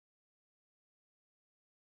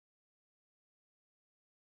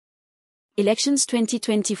Elections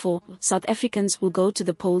 2024, South Africans will go to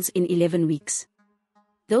the polls in 11 weeks.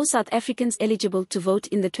 Those South Africans eligible to vote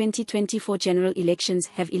in the 2024 general elections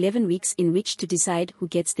have 11 weeks in which to decide who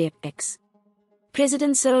gets their backs.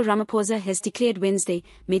 President Cyril Ramaphosa has declared Wednesday,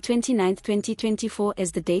 May 29, 2024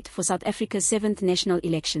 as the date for South Africa's 7th national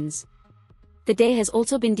elections. The day has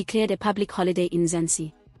also been declared a public holiday in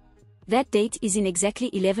Mzansi. That date is in exactly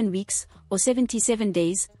 11 weeks, or 77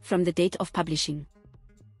 days, from the date of publishing.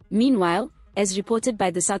 Meanwhile, as reported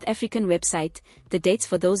by the South African website, the dates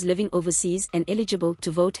for those living overseas and eligible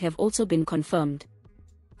to vote have also been confirmed.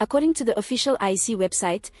 According to the official IEC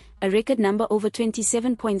website, a record number over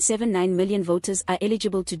 27.79 million voters are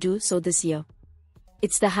eligible to do so this year.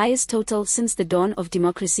 It's the highest total since the dawn of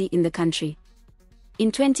democracy in the country.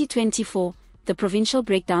 In 2024, the provincial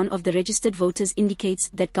breakdown of the registered voters indicates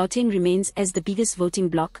that Gauteng remains as the biggest voting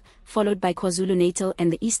bloc, followed by KwaZulu-Natal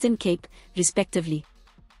and the Eastern Cape, respectively.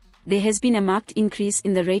 There has been a marked increase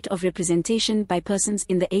in the rate of representation by persons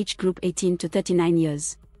in the age group 18 to 39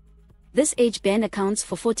 years. This age band accounts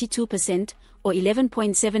for 42%, or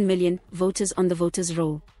 11.7 million, voters on the voters'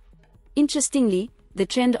 roll. Interestingly, the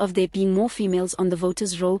trend of there being more females on the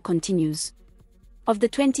voters' roll continues. Of the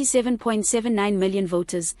 27.79 million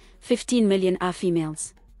voters, 15 million are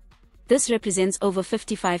females. This represents over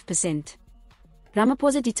 55%.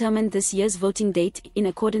 Ramaphosa determined this year's voting date in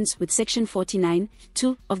accordance with Section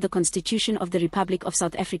 49(2) of the Constitution of the Republic of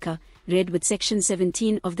South Africa, read with Section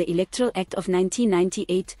 17 of the Electoral Act of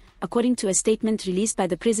 1998, according to a statement released by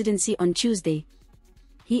the presidency on Tuesday.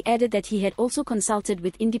 He added that he had also consulted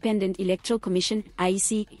with Independent Electoral Commission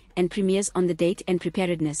 (IEC) and premiers on the date and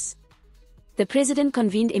preparedness. The president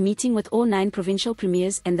convened a meeting with all 9 provincial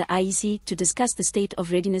premiers and the IEC to discuss the state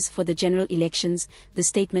of readiness for the general elections, the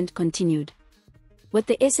statement continued. With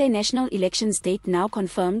the SA national elections date now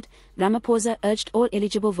confirmed, Ramaphosa urged all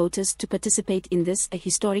eligible voters to participate in this, a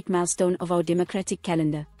historic milestone of our democratic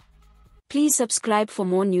calendar. Please subscribe for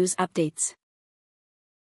more news updates.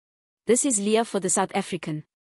 This is Leah for the South African.